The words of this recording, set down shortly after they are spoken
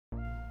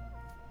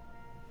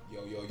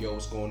Yo,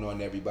 what's going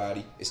on,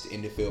 everybody? It's the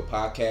In the Field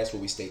podcast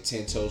where we stay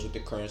 10 toes with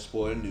the current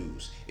sporting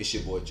news. It's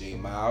your boy Jay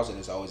Miles, and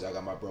as always, I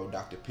got my bro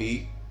Dr.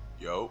 P.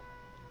 Yo.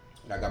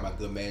 And I got my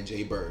good man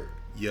Jay Bird.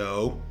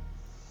 Yo.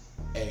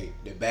 Hey,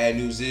 the bad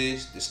news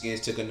is the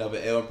Skins took another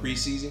L in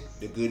preseason.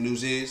 The good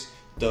news is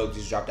Thug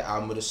just dropped the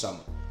album of the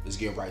summer. Let's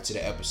get right to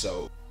the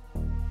episode.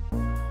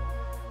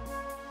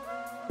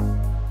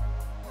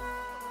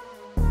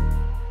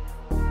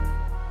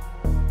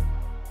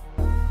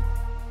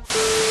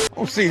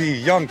 Don't see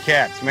these young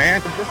cats,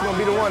 man. This is gonna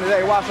be the one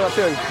today. Watch what I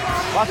tell you.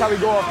 Watch how we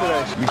go off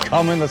today. You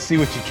come in, let's see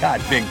what you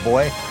got, big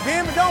boy.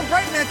 Damn it, don't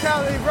break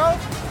mentality, bro.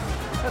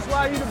 That's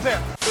why you the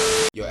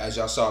best. Yo, as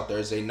y'all saw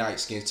Thursday night,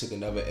 Skins took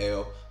another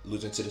L,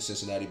 losing to the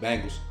Cincinnati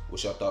Bengals.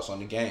 What's your thoughts on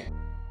the game?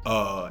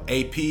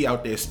 AP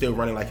out there still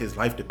running like his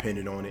life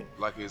depended on it.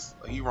 Like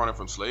he running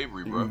from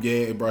slavery, bro.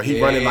 Yeah, bro.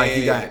 He running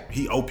like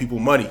he owe people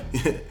money.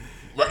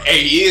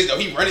 Hey, he is though.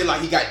 He running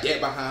like he got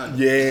debt behind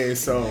him. Yeah,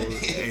 so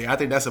hey, I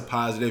think that's a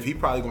positive. He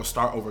probably gonna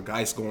start over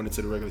Geis going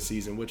into the regular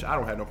season, which I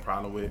don't have no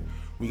problem with.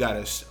 We got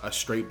a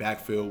straight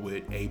backfield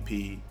with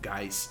AP,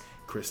 Geis,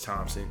 Chris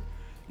Thompson.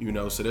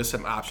 So there's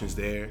some options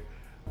there.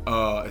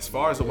 As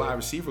far as the wide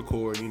receiver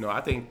core,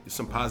 I think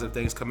some positive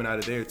things coming out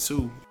of there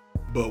too.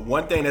 But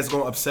one thing that's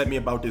gonna upset me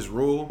about this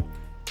rule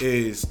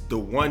is the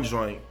one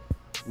joint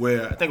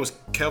where I think it was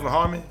Kelvin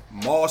Harmon,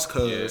 Moss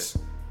Cuz.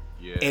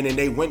 Yeah. And then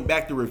they went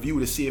back to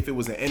review to see if it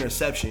was an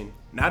interception,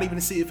 not even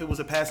to see if it was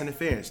a pass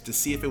interference, to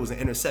see if it was an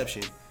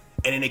interception.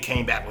 And then they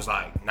came back was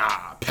like,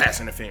 nah, pass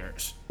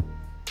interference.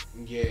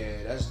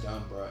 Yeah, that's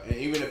dumb, bro. And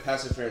even the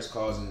pass interference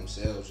calls in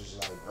themselves was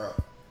just like, bro,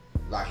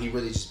 like he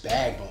really just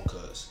bagged on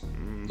Cuz.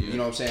 Mm-hmm. You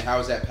know what I'm saying?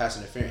 How is that pass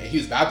interference? And he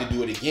was about to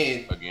do it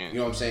again. You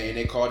know what I'm saying? And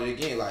they called it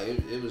again. Like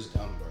it was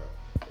dumb,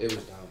 bro. It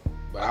was dumb.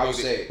 But I would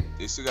say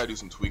they still gotta do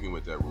some tweaking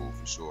with that rule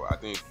for sure. I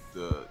think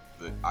the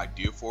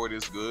idea for it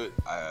is good.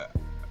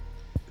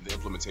 The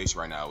implementation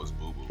right now is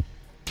boo-boo.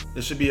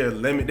 There should be a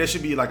limit. There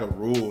should be like a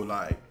rule,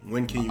 like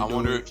when can you do it? I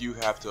wonder if you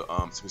have to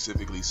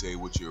specifically say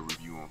what you're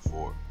reviewing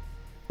for.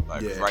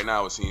 Like, 'cause right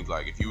now it seems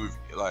like if you,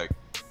 like,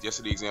 just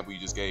to the example you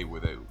just gave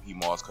where he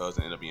Moss Cuz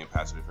and ended up being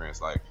pass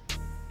interference, like,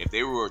 if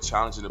they were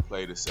challenging the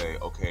play to say,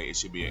 okay, it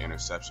should be an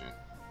interception,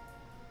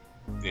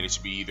 then it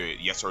should be either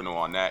yes or no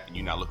on that, and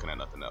you're not looking at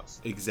nothing else.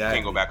 Exactly.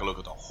 You can't go back and look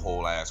at the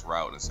whole ass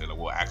route and say, like,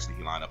 well, actually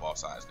he lined up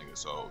offsides, nigga.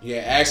 So yeah,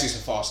 actually it's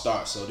a false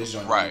start, so this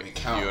don't even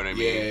count. You know what I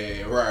mean?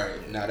 Yeah,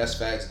 right. Nah, that's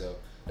facts though.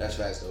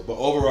 But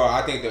overall,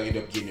 I think they'll end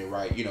up getting it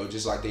right.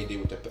 Just like they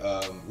did with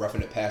the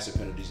roughing the passer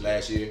penalties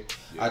last year.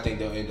 Yeah. I think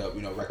they'll end up,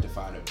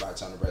 rectifying it by the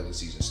time the regular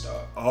season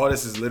starts. All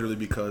this is literally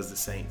because the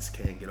Saints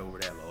can't get over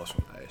that loss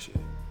from last year.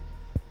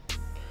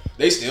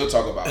 They still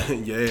talk about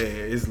it. Yeah,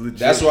 it's legit.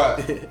 That's why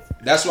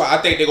I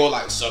think they're gonna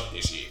like suck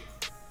this year.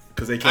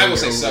 Cause they can't. I ain't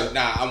gonna say suck.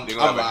 Nah, I'm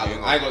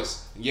lying.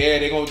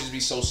 They're gonna just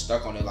be so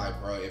stuck on it. Like,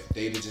 bro, if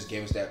David just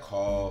gave us that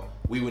call,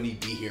 we wouldn't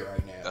even be here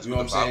right now. That's you know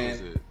what I'm saying?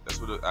 Did. That's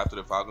what after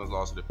the Falcons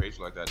lost to the Patriots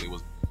like that, they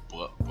was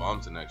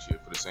bummed the next year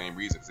for the same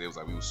reason. Because they was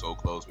like, we were so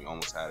close, we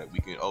almost had it. We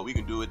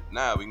can do it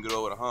now. We can get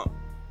over the hump.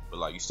 But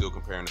like, you still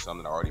comparing to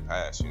something that already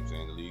passed. You know what I'm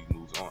saying? The league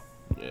moves on.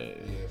 Yeah,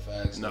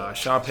 facts. Nah,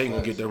 Sean Payton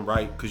will get them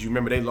right because you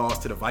remember they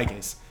lost to the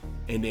Vikings,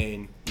 and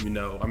then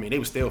they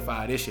were still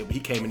 5 this year, but he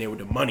came in there with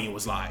the money and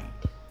was like,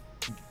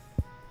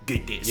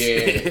 "Get this."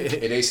 Yeah,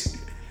 and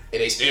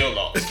they still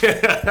lost.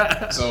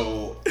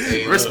 So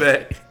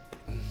respect.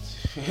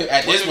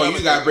 At this point,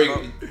 you gotta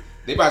bring.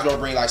 They might as well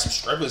bring like some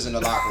strippers in the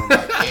locker room.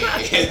 Like,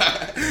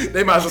 hey.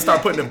 They might as well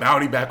start putting the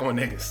bounty back on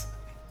niggas.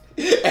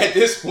 At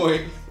this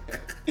point.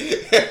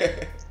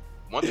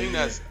 One thing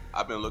that's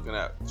I've been looking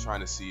at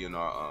trying to see in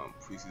our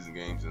preseason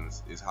games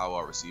is how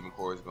our receiving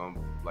core is going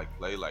to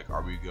play. Like,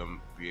 are we going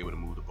to be able to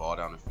move the ball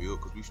down the field?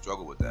 Because we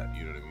struggle with that,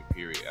 you know what I mean,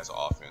 period, as an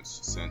offense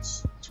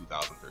since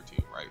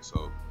 2013, right?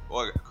 So,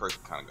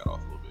 Kirk kind of got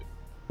off a little bit.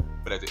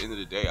 But at the end of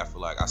the day, I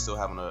feel like I still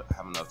have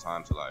enough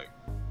time to, like,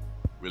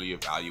 really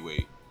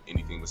evaluate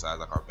anything besides,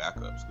 like, our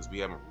backups. Because we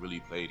haven't really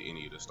played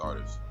any of the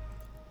starters.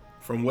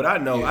 From what I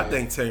know, I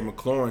think Terry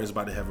McLaurin is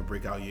about to have a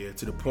breakout year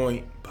to the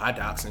point by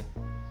Doxson.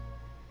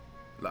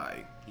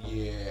 Like,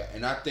 yeah,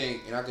 and I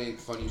think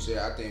funny you said.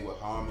 I think what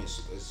Harmon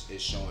is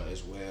showing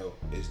as well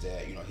is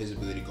that his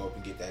ability to go up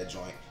and get that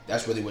joint.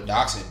 That's really what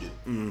Doxson do.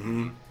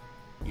 Mm-hmm.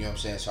 You know what I'm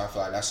saying? So I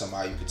feel like that's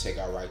somebody you could take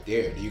out right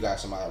there. Then you got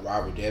somebody like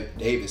Robert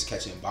Davis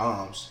catching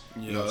bombs.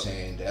 You know what I'm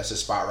saying? That's a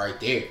spot right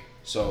there.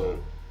 So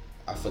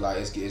I feel like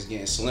it's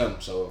getting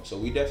slim. So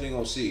we definitely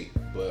gonna see.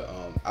 But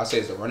I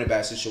say as the running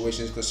back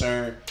situation is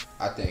concerned,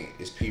 I think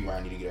it's P.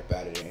 Ryan need to get up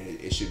out of there, and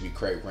it should be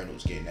Craig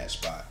Reynolds getting that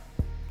spot.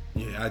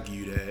 Yeah, I give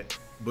you that.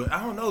 But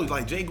I don't know,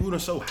 like Jay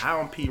Gruden's so high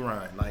on P.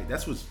 Ryan. Like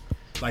that's what's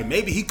like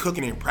maybe he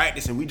cooking in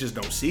practice and we just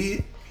don't see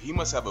it. He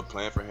must have a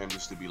plan for him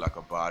just to be like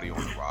a body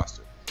on the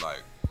roster.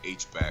 Like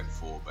H-back,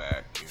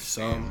 fullback,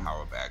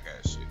 power back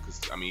ass shit.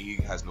 Because I mean he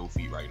has no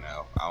feet right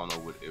now. I don't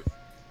know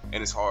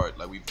and it's hard,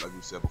 like we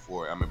said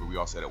before, I remember we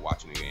all said it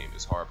watching the game,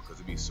 it's hard because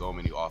there be so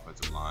many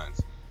offensive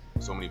lines,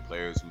 so many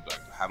players who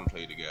like haven't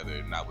played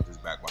together, not with his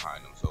back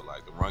behind them. So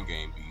like the run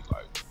game be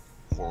like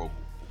horrible.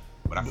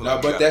 But I feel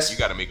you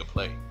got to make a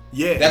play.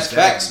 Yeah, that's exactly.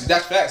 facts.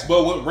 That's facts.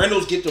 But when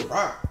Reynolds get the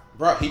rock,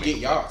 bro, he get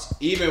yards.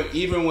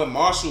 Even when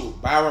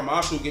Byron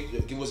Marshall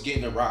was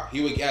getting the rock,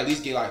 he would at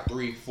least get like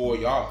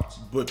 3-4 yards.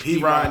 But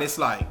Perine, it's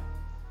like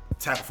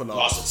tackle for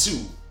loss of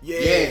 2.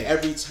 Yeah,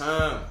 every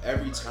time,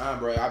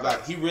 bro. I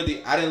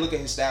didn't look at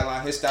his stat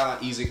line. His stat line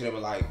easily could have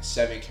been like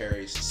 7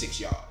 carries, 6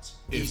 yards.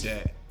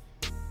 Easily.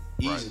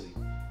 Easily.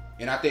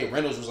 And I think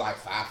Reynolds was like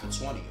 5 for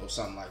 20 or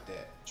something like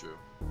that. True.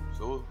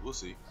 So we'll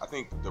see. I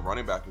think the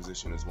running back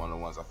position is one of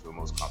the ones I feel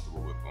most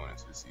comfortable with going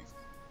into the season.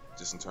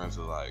 Just in terms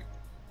of like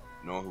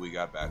knowing who we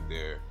got back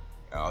there.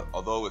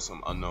 Although it's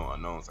some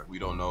unknowns, like we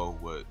don't know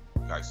what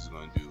Geis is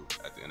going to do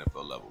at the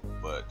NFL level.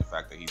 But the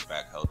fact that he's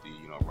back healthy,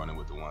 you know, running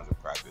with the ones in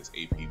practice,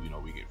 AP, we know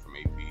we get from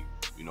AP.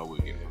 We know we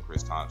get from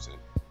Chris Thompson.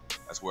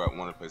 That's where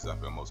one of the places I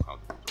feel most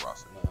comfortable with the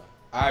roster.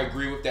 I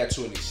agree with that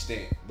to an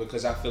extent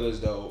because I feel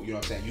as though, you know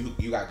what I'm saying,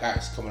 you got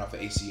guys coming off of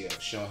ACL,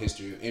 showing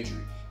history of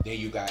injury. Then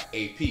you got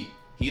AP.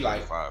 He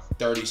like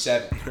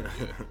 37. You know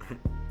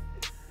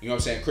what I'm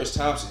saying? Chris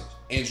Thompson,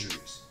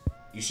 injuries.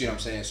 You see what I'm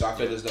saying? So I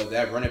feel as though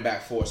that running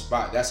back 4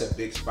 spot, that's a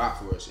big spot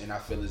for us. And I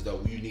feel as though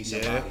you need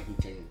somebody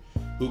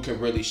who can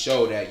really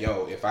show that,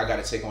 yo, if I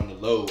got to take on the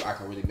load, I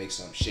can really make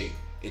something shake.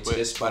 It's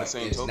this point.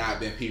 It's not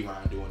been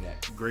Perine doing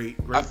that. Great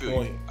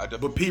point.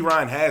 But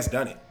Perine has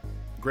done it.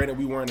 Granted,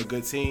 we weren't a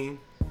good team,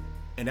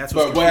 and that's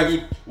what. But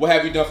what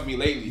have you done for me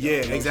lately?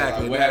 Yeah, though?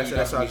 exactly. What have you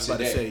done for me today? That's what I was about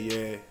to say.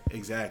 Yeah,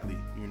 exactly.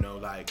 You know,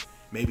 like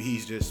maybe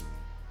he's just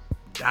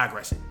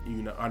digressing.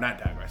 You know, or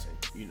not digressing.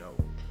 You know.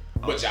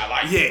 But y'all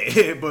like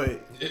yeah,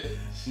 but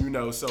you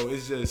know, so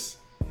it's just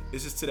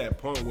to that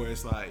point where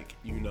it's like,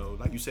 you know,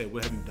 like you said,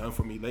 what have you done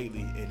for me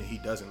lately? And he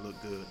doesn't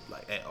look good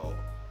like at all.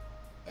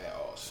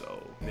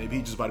 So maybe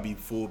he just about to be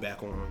full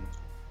back on.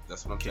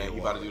 That's what I'm saying. He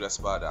about to do that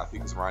spot. I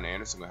think it's Ryan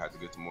Anderson gonna have to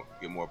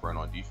get more burn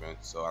on defense.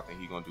 So I think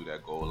he's gonna do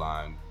that goal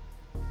line,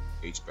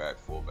 H-back,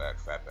 fullback,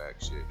 fatback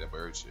shit, that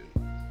bird shit.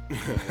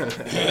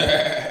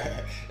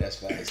 That's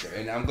facts.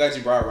 And I'm glad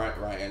you brought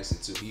Ryan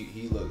Anderson too.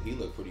 He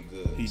looked pretty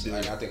good. He did.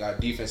 And I think our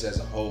defense as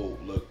a whole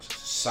looked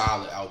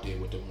solid out there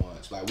with the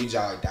ones. Like we just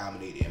like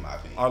dominated in my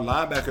opinion. Our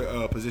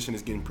linebacker position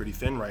is getting pretty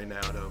thin right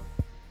now though.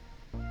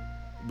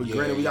 But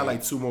granted, we got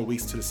like 2 more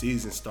weeks to the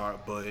season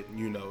start. But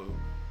you know,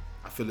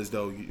 I feel as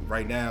though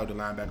right now the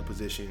linebacker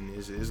position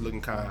is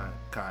looking kind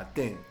of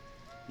thin.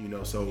 You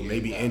know, so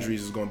maybe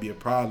injuries is going to be a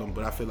problem.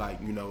 But I feel like,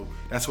 you know,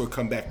 that's where it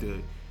come back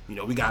to. You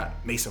know, we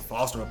got Mason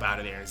Foster up out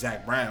of there and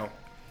Zach Brown,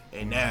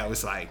 and now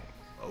it's like,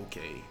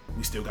 okay,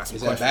 we still got some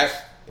questions.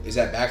 Is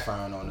that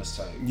backfiring on us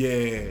type?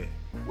 Yeah.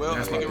 Well,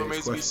 I think it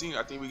remains to be seen.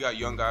 I think we got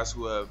young guys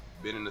who have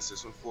been in the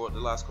system for the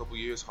last couple of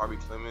years. Harvey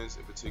Clemens,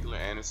 in particular,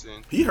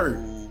 Anderson. He hurt.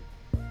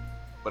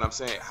 But I'm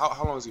saying,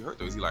 how long is he hurt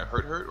though? Is he like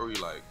hurt, or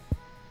you like?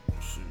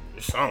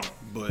 Some,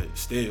 but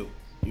still,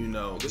 you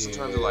know. Just in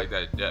terms of like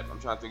that depth, I'm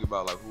trying to think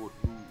about like who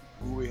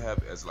we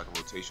have as like a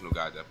rotational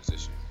guy at that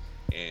position.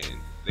 And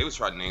they was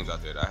trying names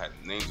out there that I had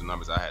names and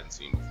numbers I hadn't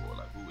seen before.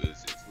 Like, who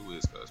is this? Who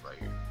is Cuz right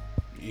here?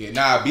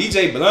 Yeah,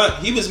 BJ Blunt,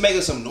 he was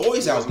making some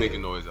noise out there.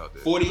 Making noise out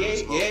there.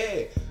 48,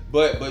 yeah.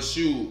 But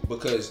shoot,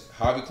 because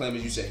Harvey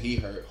Clemens, you said he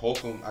hurt.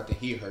 Holcomb, I think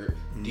he hurt.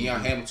 Deion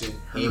Hamilton,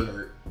 he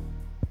hurt.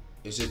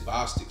 It's just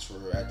Bosticks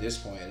for at this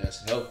point, and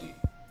that's healthy.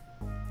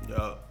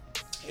 Yeah.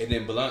 And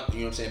then Blunt, you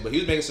know what I'm saying? But he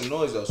was making some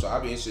noise though, so I'll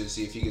be interested to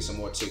see if he gets some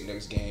more tick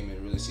next game and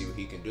really see what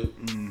he can do.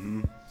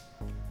 Mm-hmm.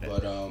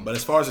 But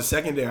as far as the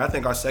secondary, I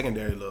think our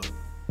secondary looked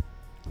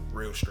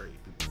real straight.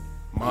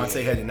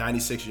 Monte had a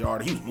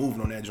 96-yarder. He was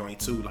moving on that joint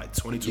too, like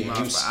 22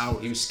 miles per hour.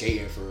 He was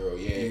skating for real,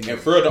 yeah. And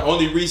for real, the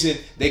only reason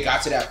they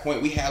got to that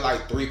point, we had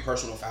like 3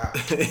 personal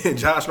fouls.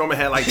 Josh Norman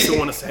had like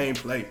 2 on the same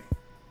play.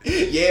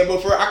 Yeah,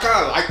 but I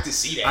kind of like to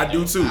see that. I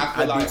do too.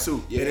 I do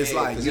too. Yeah, and it's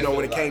like, you know,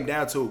 when it came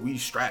down to it, we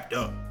strapped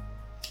up.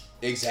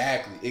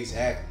 Exactly.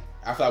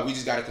 I feel like we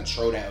just got to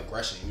control that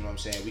aggression. You know what I'm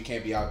saying? We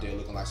can't be out there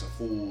looking like some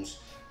fools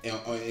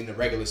in the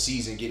regular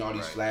season, getting all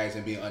these flags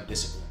and being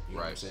undisciplined. You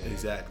know what I'm saying?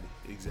 Exactly.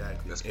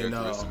 That's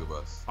characteristic of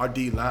us. Our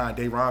D-line,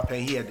 Dayron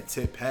Payne, he had the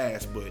tip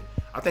pass, but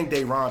I think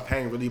Dayron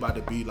Payne really about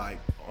to be like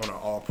on an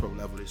all-pro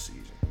level this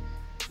season.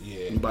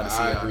 Yeah,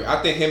 I agree.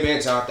 I think him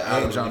and Jonathan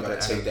Allen really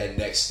about to take that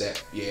next step.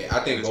 Yeah, I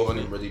think both of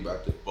them really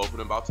about to. Both of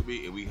them about to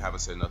be, and we haven't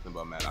said nothing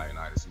about Matt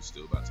Ioannidis, who's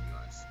still about to be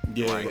nice.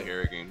 Yeah. Ryan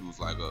Kerrigan, who's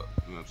like a, you know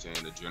what I'm saying,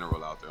 the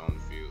general out there on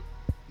the field.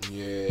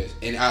 Yeah,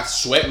 and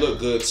Sweat looked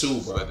good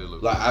too, bro.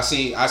 Like I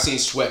seen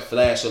Sweat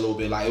flash a little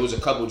bit. Like it was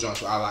a couple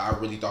jumps where I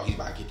really thought he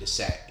about to get the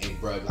sack, and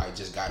bro like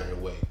just got it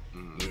away.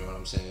 You know what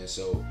I'm saying?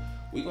 So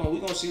we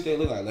gonna see what they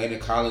look like. Landon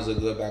Collins look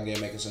good back there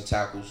making some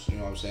tackles. You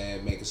know what I'm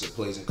saying? Making some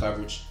plays in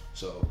coverage.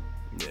 So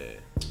yeah,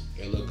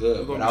 it look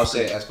good. But I would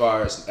say as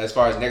far as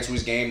next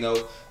week's game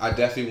though, I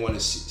definitely want to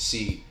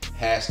see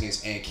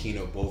Haskins and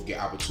Keenum both get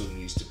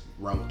opportunities to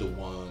run with the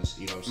ones.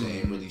 You know what I'm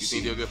saying? Really see.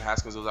 You think they'll give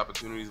Haskins those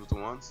opportunities with the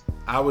ones?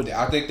 I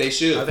think they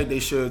should. I think they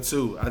should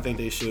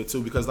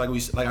too. Because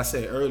like I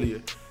said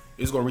earlier,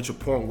 it's gonna reach a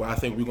point where I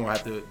think we're gonna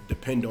have to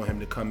depend on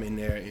him to come in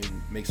there and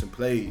make some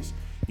plays.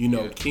 You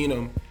know,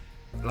 Keenum,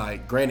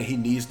 like granted he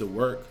needs to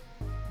work,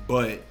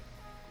 but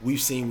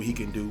we've seen what he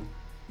can do.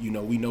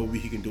 we know what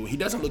he can do. He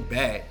doesn't look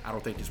bad, I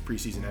don't think, this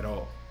preseason at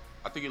all.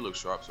 I think he looks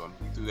sharp, so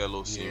he threw that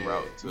little seam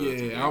route.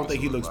 I don't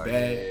think he looks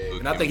bad.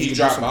 And I think he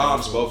dropped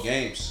bombs both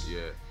games.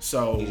 Yeah.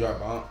 So he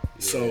dropped bombs. Yeah.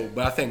 So,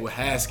 but I think with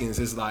Haskins,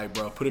 it's like,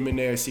 bro, put him in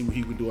there and see what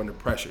he can do under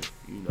pressure.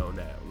 Now,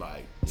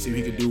 like, see what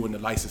he can do when the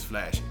lights is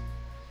flashing.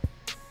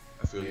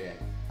 I feel you.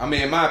 I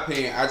mean, in my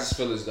opinion, I just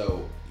feel as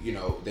though,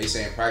 they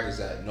say in practice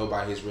that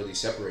nobody has really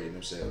separated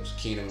themselves.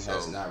 Keenum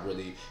has not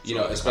really,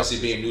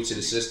 especially being new to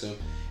the system.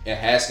 And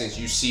Haskins,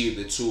 you see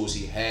the tools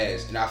he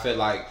has. And I feel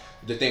like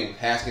the thing with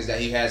Haskins that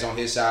he has on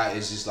his side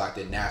is just like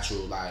the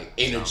natural, like,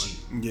 energy.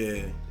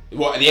 Yeah.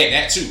 Well, yeah,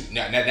 that too.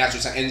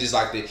 Natural, and just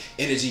like the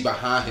energy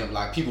behind him.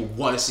 Like, people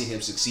want to see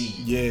him succeed.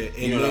 Yeah. And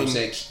you know what I'm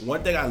saying?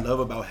 One thing I love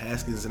about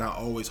Haskins, and I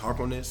always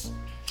harp on this,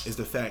 is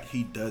the fact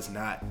he does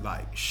not,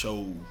 like,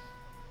 show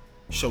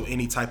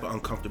any type of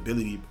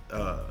uncomfortability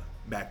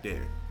back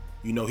there.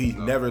 He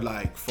never,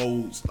 like,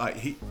 folds. Like,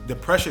 the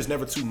pressure is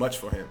never too much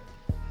for him.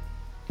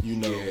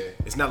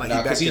 It's not like he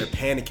back there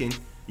panicking.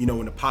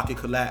 When the pocket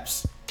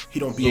collapse, he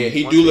don't be. Yeah,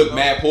 he do look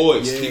mad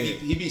poised. Yeah.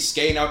 He be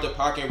skating out the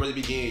pocket and really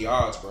be getting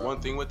yards, bro. One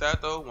thing with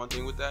that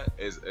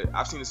is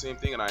I've seen the same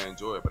thing and I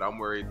enjoy it, but I'm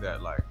worried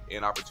that, like,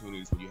 in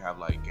opportunities when you have,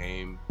 like,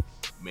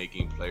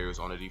 game-making players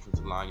on the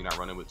defensive line, you're not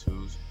running with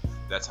twos.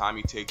 That time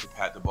you take to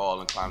pat the ball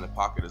and climb the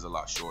pocket is a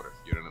lot shorter.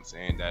 You know what I'm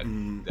saying?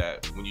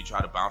 That when you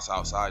try to bounce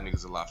outside,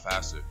 niggas a lot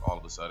faster all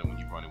of a sudden when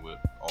you're running with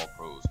all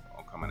pros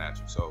coming at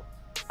you. So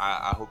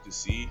I hope to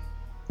see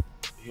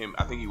him.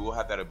 I think he will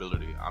have that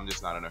ability. I'm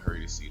just not in a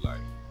hurry to see, like,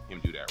 him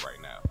do that right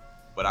now.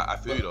 But I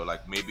feel you though,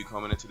 like, maybe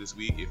coming into this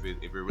week, if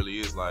it really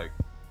is like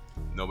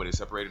nobody's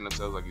separating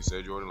themselves, like you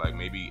said, Jordan, like,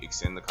 maybe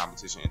extend the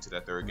competition into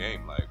that third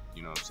game, like,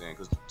 you know what I'm saying?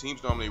 Because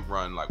teams normally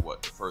run, like,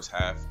 what, the first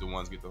half, the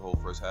ones get the whole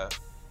first half,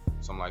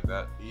 something like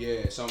that.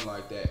 Yeah, something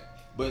like that.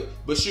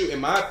 But shoot, in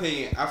my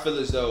opinion, I feel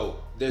as though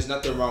there's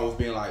nothing wrong with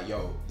being like,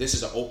 yo, this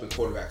is an open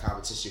quarterback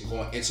competition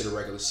going into the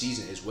regular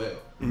season as well.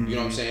 Mm-hmm. You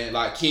know what I'm saying?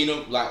 Like,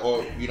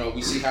 Keenum,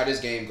 we see how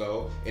this game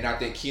go, and I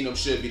think Keenum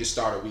should be the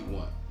starter week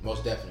 1,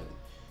 most definitely.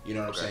 You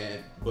know what I'm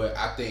saying? But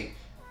I think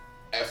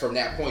from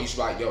that point, you should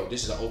be like, yo,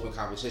 this is an open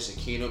competition.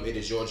 Keenum, it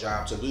is your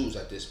job to lose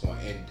at this point,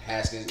 and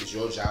Haskins, it's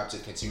your job to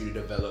continue to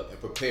develop and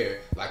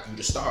prepare like you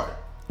the starter.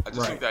 I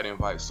just think that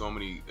invites so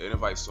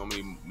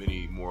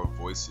many more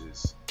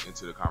voices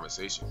into the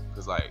conversation.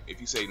 Because, like, if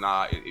you say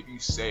nah,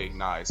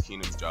 it's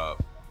Keenum's job,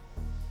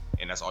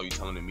 and that's all you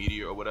telling the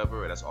media or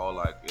whatever, and that's all,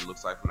 like, it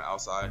looks like from the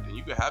outside, then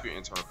you can have your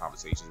internal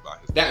conversations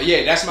about his.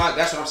 That's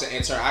what I'm saying.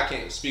 Internal, I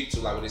can't speak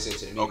to, like, what they say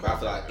to the media, but I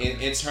feel like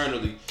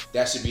internally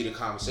that should be the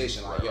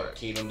conversation. Like, yo,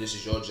 Keenum, this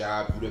is your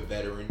job. You the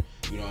veteran.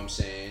 You know what I'm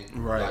saying?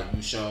 Right. Like,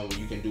 you shown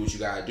you can do what you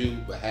gotta do,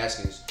 but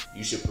Haskins,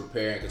 you should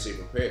prepare and continue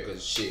to prepare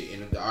because shit,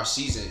 in our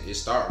season it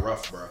start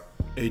rough, bro.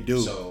 It do.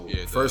 So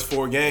first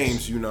 4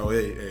 games,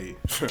 hey.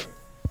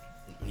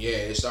 Yeah,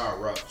 it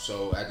started rough.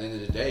 So at the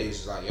end of the day,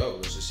 it's like, yo,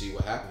 let's just see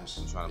what happens.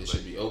 It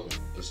should be open.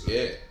 It's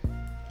good.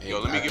 Yo,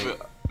 let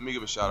me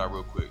give a shout out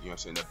real quick. You know what I'm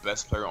saying? The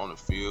best player on the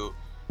field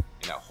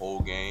in that whole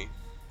game,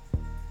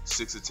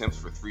 6 attempts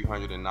for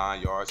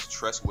 309 yards.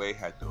 Tress Way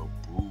had the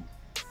boot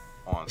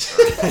on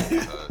Thursday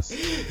because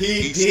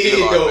he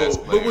did though.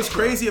 But what's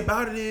crazy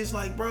about it is,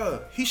 like, bro,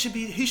 he should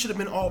have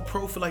been all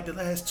pro for like the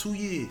last 2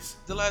 years.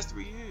 The last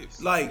 3 years.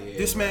 Like,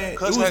 this man,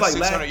 it was like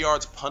 600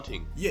 yards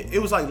punting. Yeah, it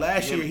was like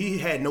last year he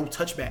had no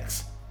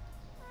touchbacks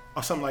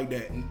or something like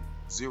that.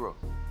 0.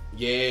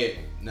 Yeah,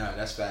 nah,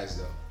 that's facts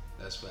though.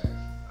 That's facts.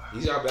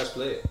 He's our best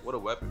player. What a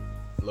weapon.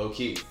 Low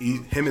key.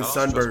 Him and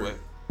Sunbird.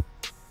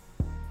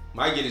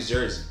 Might get his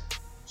jersey.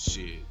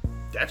 Shit.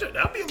 That'd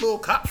be a little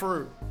cop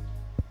for.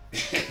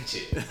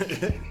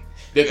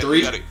 The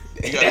 3.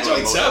 That's what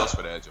he's else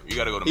for that. You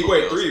gotta go to. He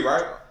weighed 3,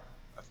 right?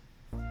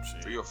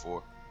 3 or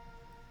 4.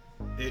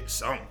 It's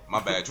something.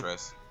 My bad,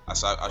 Tress. I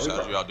shot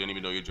you out. Didn't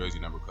even know your jersey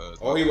number, cuz.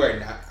 Oh, he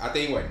weighed 9. I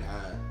think he weighed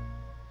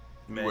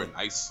 9. You were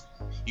nice.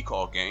 He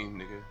called game,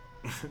 nigga.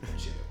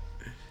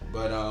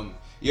 But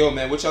yo,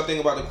 man, what y'all think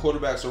about the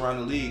quarterbacks around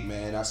the league,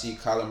 man? I see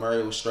Kyler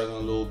Murray was struggling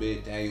a little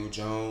bit. Daniel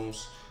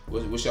Jones.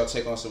 What's y'all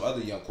take on some other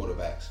young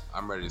quarterbacks?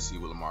 I'm ready to see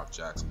what Lamar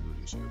Jackson do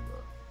this year, bro.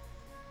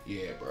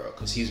 Yeah, bro,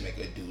 because he's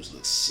making dudes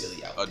look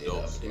silly out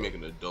there. He's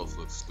making adults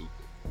look stupid.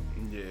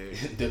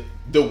 Yeah.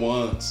 the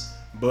ones.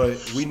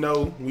 But we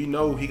know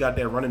he got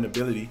that running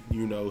ability,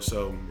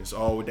 so it's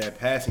all with that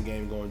passing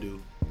game going to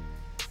do.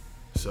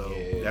 So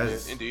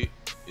that's indeed.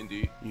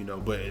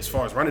 But as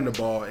far as running the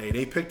ball,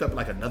 they picked up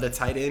like another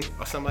tight end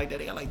or something like that.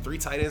 They got like 3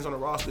 tight ends on the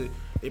roster.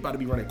 They about to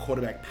be running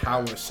quarterback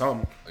power or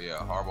something. Yeah,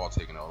 Harbaugh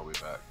taking it all the way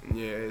back.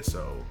 Yeah,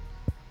 so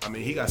I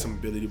mean, he got some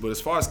ability. But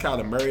as far as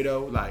Kyler Murray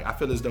though, like, I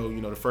feel as though,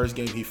 the first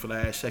game he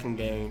flashed, second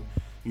game,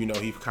 he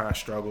kind of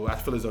struggled. I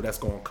feel as though that's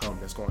going to come.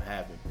 That's going to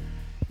happen.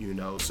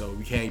 So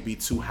we can't be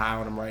too high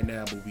on him right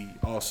now, but we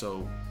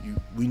also,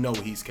 we know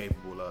what he's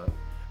capable of.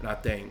 And I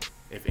think,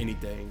 if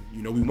anything,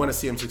 we want to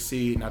see him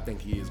succeed, and I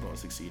think he is going to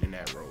succeed in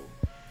that role.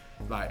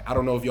 Like, I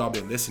don't know if y'all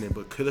been listening,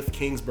 but Cliff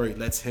Kingsbury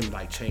lets him,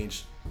 like,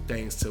 change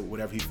things to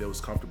whatever he feels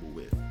comfortable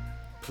with.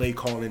 Play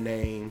calling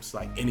names,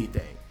 like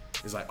anything.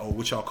 It's like, oh,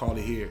 what y'all call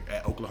it here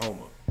at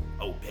Oklahoma?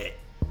 oh, bet.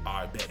 All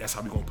right, bet. That's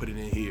how we going to put it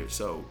in here.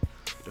 So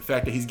the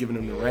fact that he's giving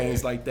them the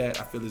reins like that,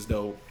 I feel as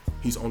though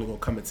he's only going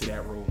to come into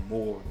that role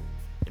more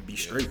and be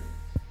straight.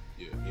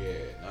 Yeah,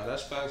 no,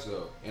 that's facts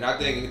though. And I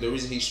think the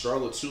reason he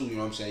struggled too, you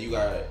know what I'm saying,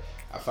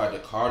 I find the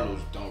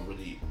Cardinals don't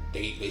really,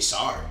 they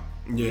sorry.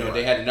 Yeah, you know,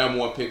 they had the number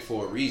 1 pick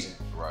for a reason.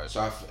 Right.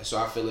 So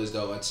I feel as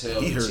though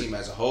until He the hurt. team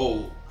as a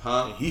whole,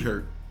 And he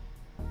hurt.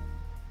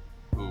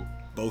 Who?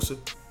 Bosa.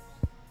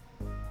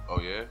 Oh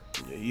yeah.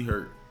 Yeah, he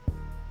hurt.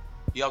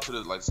 He out to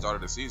the start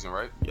of the season,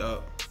 right?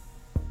 Yup.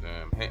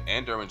 Damn.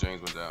 And Derwin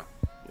James went down.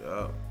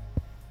 Yup.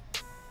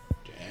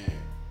 damn,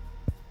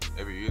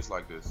 Every year it's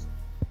like this.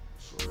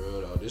 for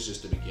real though, this is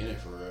just the beginning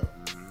for real.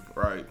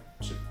 Right.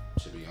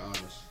 To be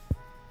honest,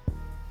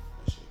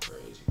 that shit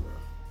crazy, bro.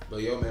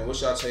 But yo, man,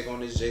 what's y'all take on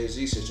this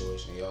Jay-Z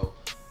situation, yo?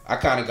 I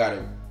kind of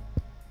gotta,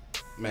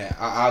 man.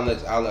 I'll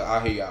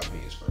hear y'all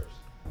opinions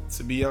first.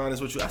 To be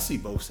honest with you, I see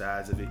both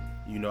sides of it.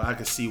 You know, I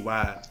can see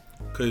why,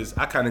 because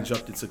I kind of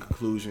jumped into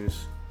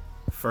conclusions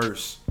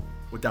first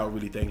without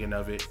really thinking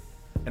of it.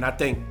 And I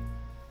think,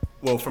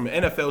 well, from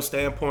an NFL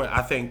standpoint,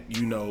 I think,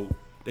 you know,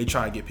 they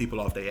try and get people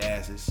off their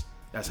asses.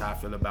 That's how I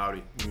feel about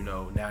it. You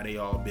know, now they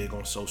all big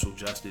on social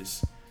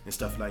justice and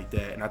stuff like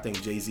that. And I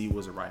think Jay-Z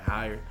was a right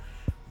hire.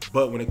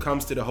 But when it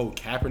comes to the whole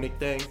Kaepernick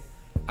thing,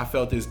 I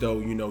felt as though,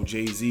 you know,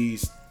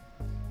 Jay-Z's,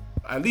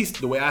 at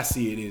least the way I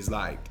see it is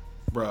like,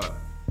 bruh,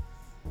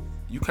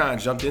 you kind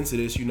of jumped into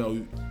this, you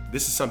know,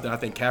 this is something I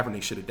think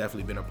Kaepernick should have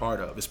definitely been a part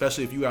of,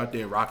 especially if you out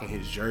there rocking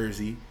his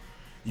jersey,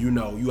 you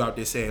know, you out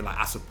there saying like,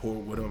 I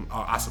support him,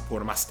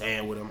 I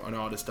stand with him, and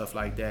all this stuff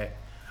like that.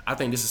 I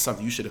think this is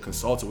something you should have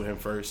consulted with him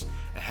first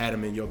and had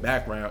him in your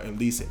background, and at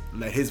least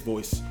let his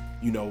voice,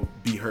 you know,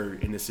 be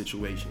heard in this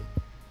situation.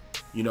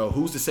 You know,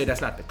 who's to say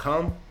that's not to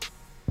come?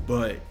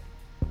 But,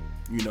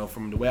 you know,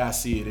 from the way I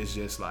see it, it's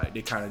just like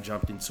they kind of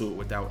jumped into it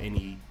without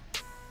any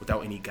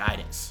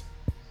guidance.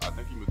 I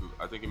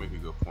think you make a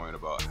good point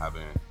about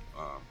having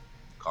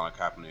Colin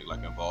Kaepernick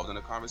like involved in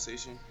the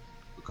conversation,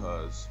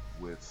 because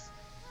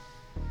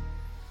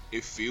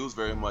it feels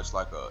very much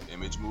like a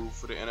image move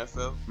for the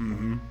NFL,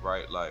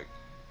 right?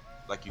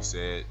 Like you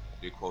said,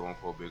 they're quote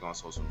unquote big on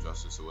social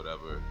justice or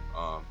whatever.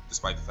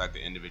 Despite the fact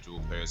that individual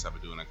players have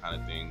been doing that kind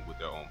of thing with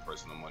their own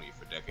personal money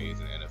for decades,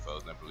 and the NFL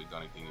has never really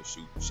done anything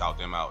to shout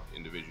them out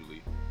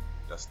individually.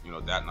 That's, you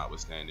know, that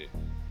notwithstanding,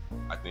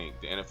 I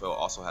think the NFL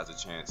also has a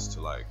chance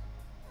to like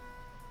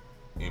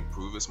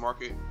improve its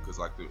market, because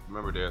like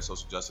remember they're a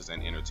social justice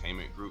and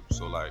entertainment group,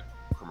 so like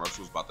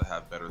commercials about to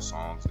have better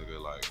songs,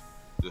 nigga, like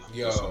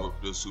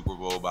the Super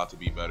Bowl about to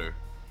be better,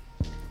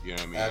 you know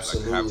what I mean?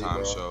 Absolutely, like the halftime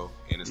bro. show,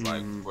 and it's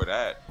like for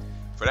that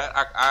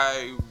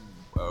I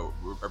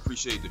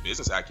appreciate the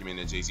business acumen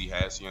that Jay-Z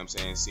has, you know what I'm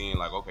saying, seeing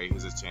like, okay,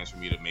 here's a chance for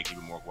me to make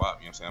even more guap, you know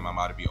what I'm saying, I'm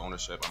about to be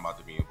ownership, I'm about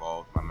to be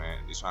involved, my man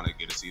is trying to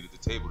get a seat at the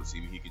table to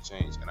see what he could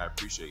change, and I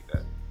appreciate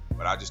that,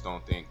 but I just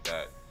don't think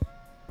that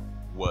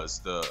was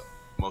the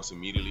most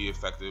immediately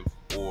effective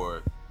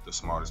or the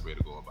smartest way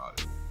to go about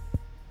it.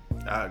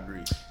 I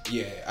agree.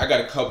 Yeah, I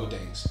got a couple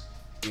things.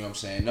 You know what I'm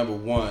saying? Number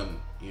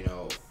one, you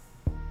know,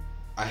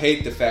 I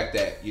hate the fact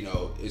that, you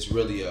know, it's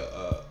really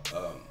a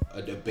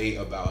debate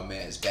about a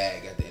man's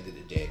bag at the end of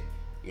the day.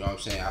 You know what I'm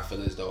saying? I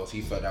feel as though if he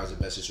felt that was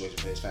the best situation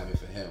for his family,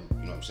 for him,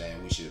 you know what I'm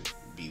saying, we should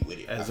be with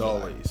it. As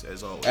always.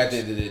 At the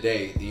end of the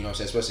day, you know what I'm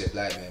saying, especially a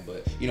black man,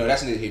 but, you know,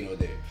 that's neither here nor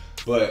there.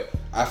 But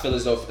I feel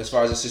as though, as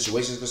far as the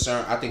situation is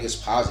concerned, I think it's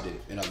positive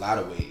in a lot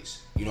of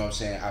ways. You know what I'm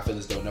saying? I feel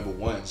as though, number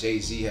one,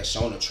 Jay-Z has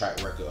shown a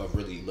track record of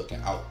really looking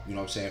out. You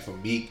know what I'm saying?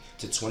 From Meek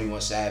to 21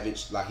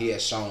 Savage, like he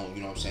has shown,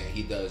 you know what I'm saying,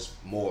 he does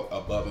more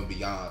above and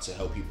beyond to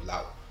help people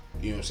out.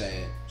 You know what I'm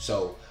saying?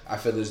 So I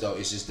feel as though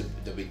it's just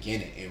the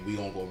beginning, and we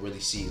gonna go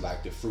really see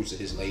like the fruits of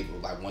his labor,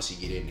 like once he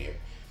get in there.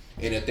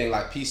 And the thing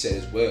like P said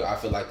as well, I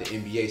feel like the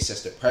NBA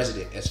sets the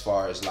precedent as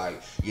far as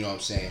like, you know what I'm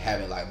saying,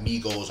 having like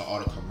Migos on all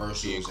the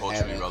commercials. Being and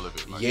culturally having,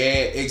 relevant. Like,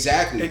 yeah,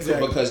 exactly.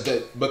 Because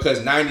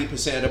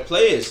 90% of the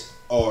players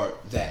are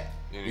that.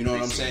 You know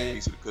what I'm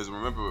saying? Because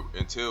remember,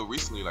 until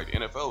recently, like the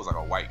NFL was like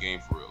a white game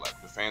for real. Like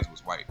the fans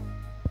was white.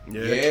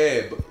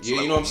 Yeah, but So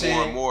like, you know what I'm saying?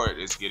 More and more,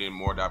 it's getting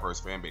more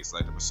diverse fan base.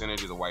 Like the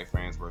percentages of white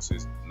fans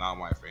versus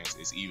non-white fans,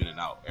 it's evening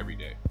out every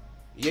day.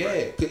 Yeah,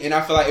 right. And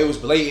I feel like it was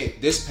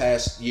blatant this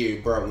past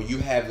year, bro, when you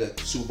have the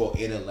Super Bowl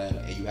in Atlanta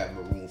and you have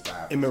Maroon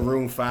 5. And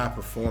Maroon 5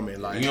 performing,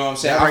 like, you know what I'm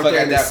saying? That I right feel there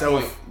like in at that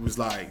itself point was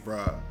like,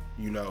 bruh,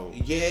 you know.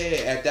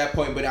 Yeah, at that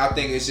point, but I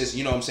think it's just,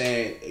 you know what I'm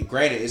saying,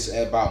 granted it's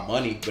about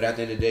money, but at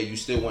the end of the day, you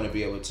still want to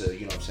be able to,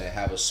 you know what I'm saying,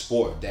 have a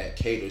sport that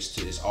caters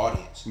to this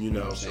audience. You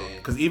know what I'm saying?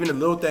 Because even the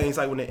little things,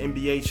 like when the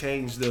NBA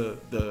changed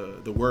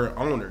the word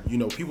owner, you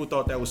know, people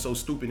thought that was so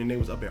stupid and they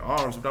was up in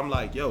arms, but I'm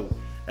like, yo,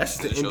 that's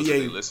just the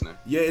NBA. Listening.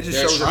 Yeah, it just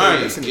They're shows trying, that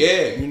they're listening.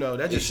 yeah. You know,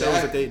 that just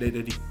shows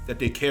that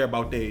they care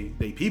about they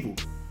people.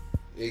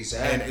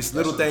 Exactly. And it's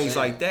little things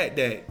like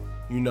that,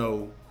 you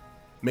know,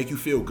 make you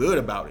feel good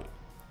about it.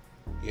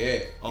 Yeah,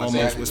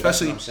 Almost,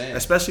 exactly.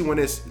 especially when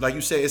it's like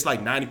you said, it's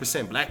like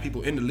 90% black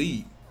people in the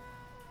league.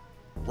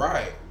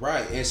 Right.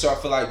 And so I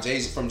feel like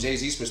from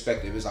Jay-Z's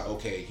perspective, it's like,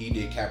 okay, he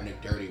did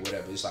Kaepernick dirty,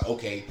 whatever. It's like,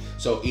 okay,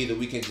 so either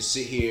we can just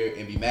sit here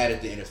and be mad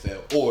at the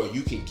NFL, or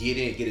you can get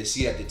a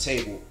seat at the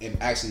table and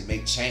actually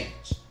make change.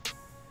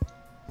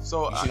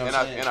 So I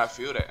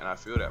feel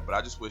that, but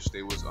I just wish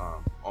they was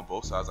on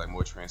both sides like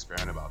more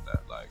transparent about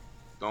that. Like,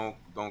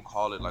 don't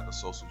call it like a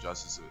social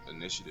justice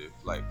initiative.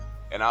 Like,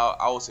 and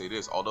I will say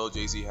this: although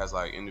Jay-Z has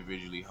like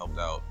individually helped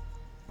out,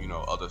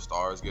 other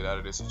stars get out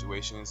of their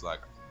situations,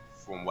 like.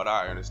 From what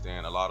I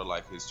understand, a lot of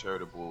like his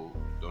charitable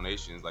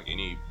donations, like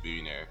any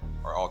billionaire,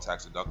 are all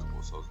tax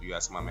deductible. So if you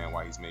ask my man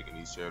why he's making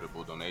these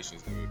charitable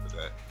donations, because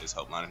that is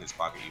help lining his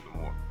pocket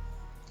even more.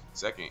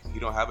 Second,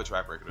 he don't have a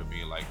track record of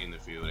being like in the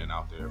field and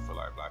out there for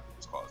like black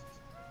people's causes.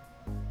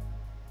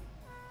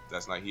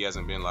 That's not. He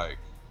hasn't been like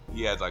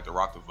he had like the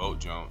Rock the Vote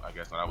joint. I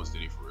guess when I was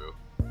Diddy for real.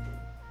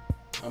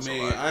 I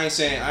mean, like, I ain't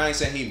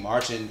saying he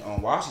marching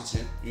on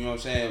Washington. You know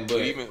what I'm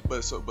saying?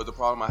 But the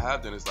problem I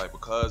have then is like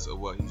because of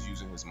what he's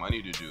using his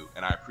money to do,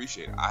 and I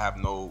appreciate it. I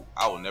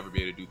will never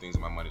be able to do things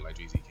with my money like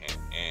Jay-Z can.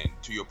 And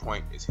to your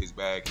point, it's his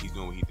bag. He's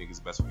doing what he thinks is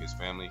best for his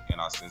family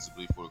and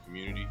ostensibly for the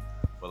community.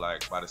 But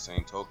like by the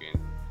same token,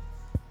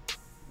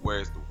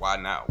 why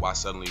not? Why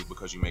suddenly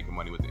because you're making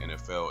money with the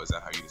NFL is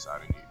that how you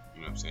decided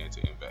you know what I'm saying,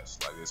 to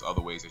invest? Like there's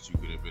other ways that you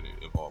could have been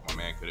involved. My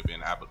man could have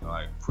been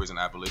like prison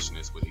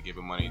abolitionist, but he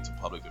giving money to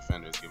public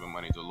defenders, giving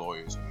money to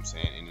lawyers, you know what I'm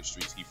saying, in the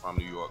streets. He from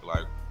New York,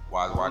 like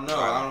why is Rikers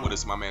Island? What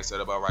does my man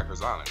said about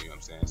Rikers Island? You know what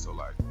I'm saying? So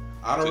like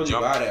I don't really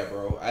buy that,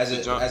 bro. As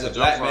a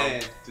black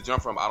man, to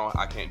jump from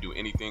I can't do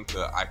anything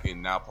to I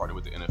can now partner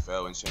with the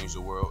NFL and change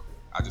the world.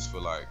 I just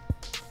feel like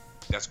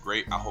that's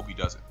great. I hope he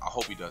doesn't.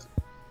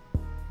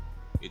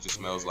 It just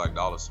smells like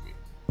dollars to me.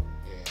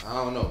 Yeah, I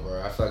don't know,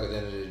 bro. I feel like at the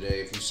end of the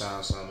day, if you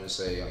sign something and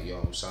say, yo,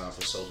 I'm signing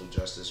for social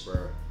justice,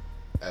 bro,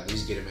 at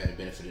least get him at the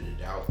benefit of the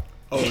doubt.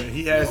 Oh,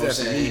 he has that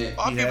for me.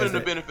 I'll give him the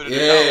benefit of the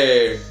doubt.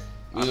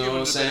 Yeah. You know what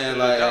I'm saying?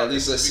 Like, at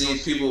least let's see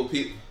people.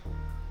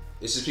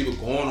 It's just people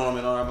going on him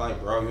and all. I'm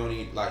like, bro, you don't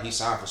need, like, he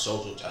signed for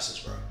social justice,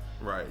 bro.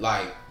 Right.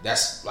 Like,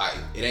 that's, like,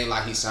 it ain't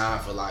like he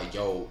signed for, like,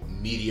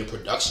 media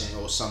production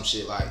or some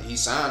shit. Like, he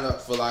signed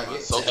up for, like,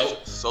 social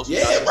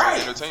justice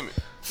right. Entertainment.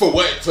 For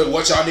what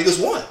y'all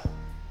niggas want.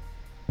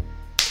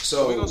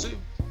 So we gonna see.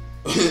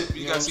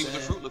 We gotta see what the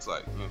fruit looks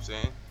like. You know what I'm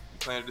saying? You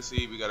planted the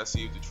seed, we gotta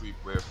see if the tree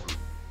bear fruit.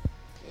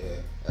 Yeah,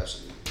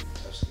 absolutely.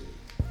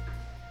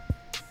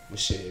 Well,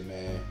 shit,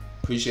 man.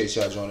 Appreciate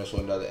y'all joining us for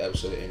another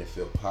episode of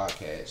NFL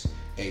Podcast.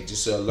 Hey,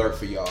 just an alert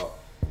for y'all.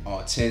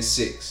 On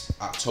 10/6,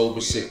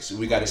 October 6th,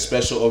 we got a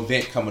special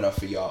event coming up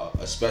for y'all.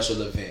 A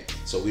special event.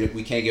 So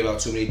we can't give out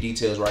too many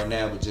details right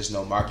now, but just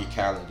know, mark your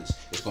calendars.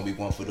 It's gonna be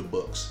one for the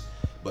books.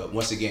 But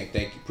once again,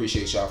 thank you.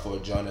 Appreciate y'all for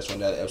joining us for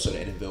another episode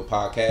of NFL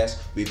Podcast.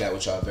 We'll be back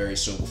with y'all very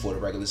soon before the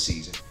regular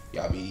season.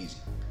 Y'all be easy.